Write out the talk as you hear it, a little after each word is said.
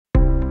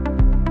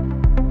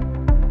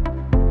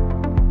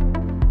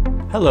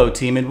Hello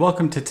team, and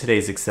welcome to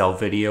today's Excel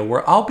video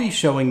where I'll be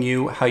showing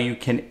you how you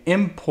can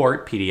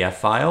import PDF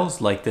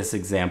files like this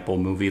example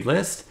movie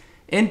list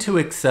into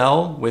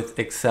Excel with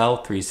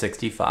Excel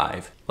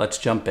 365. Let's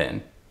jump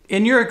in.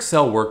 In your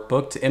Excel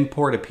workbook, to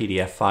import a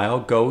PDF file,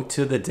 go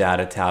to the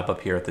Data tab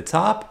up here at the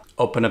top,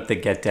 open up the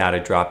Get Data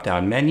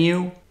drop-down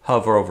menu,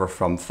 hover over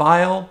From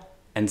File,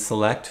 and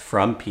select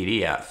From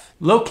PDF.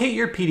 Locate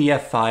your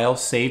PDF file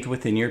saved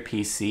within your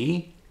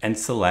PC and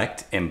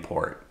select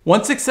Import.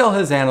 Once Excel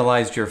has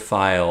analyzed your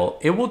file,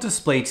 it will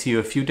display to you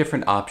a few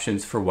different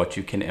options for what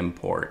you can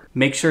import.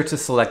 Make sure to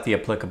select the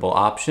applicable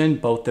option.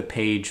 Both the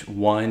page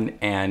 1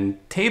 and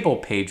table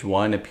page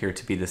 1 appear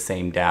to be the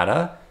same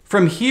data.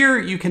 From here,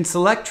 you can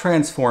select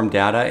transform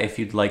data if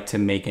you'd like to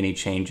make any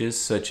changes,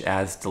 such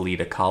as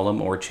delete a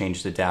column or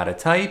change the data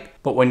type.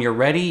 But when you're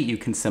ready, you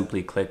can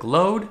simply click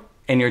load,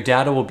 and your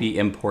data will be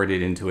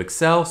imported into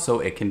Excel so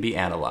it can be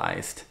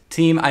analyzed.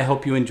 Team, I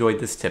hope you enjoyed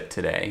this tip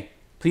today.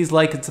 Please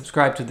like and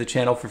subscribe to the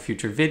channel for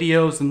future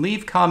videos and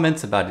leave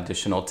comments about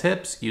additional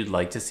tips you'd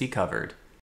like to see covered.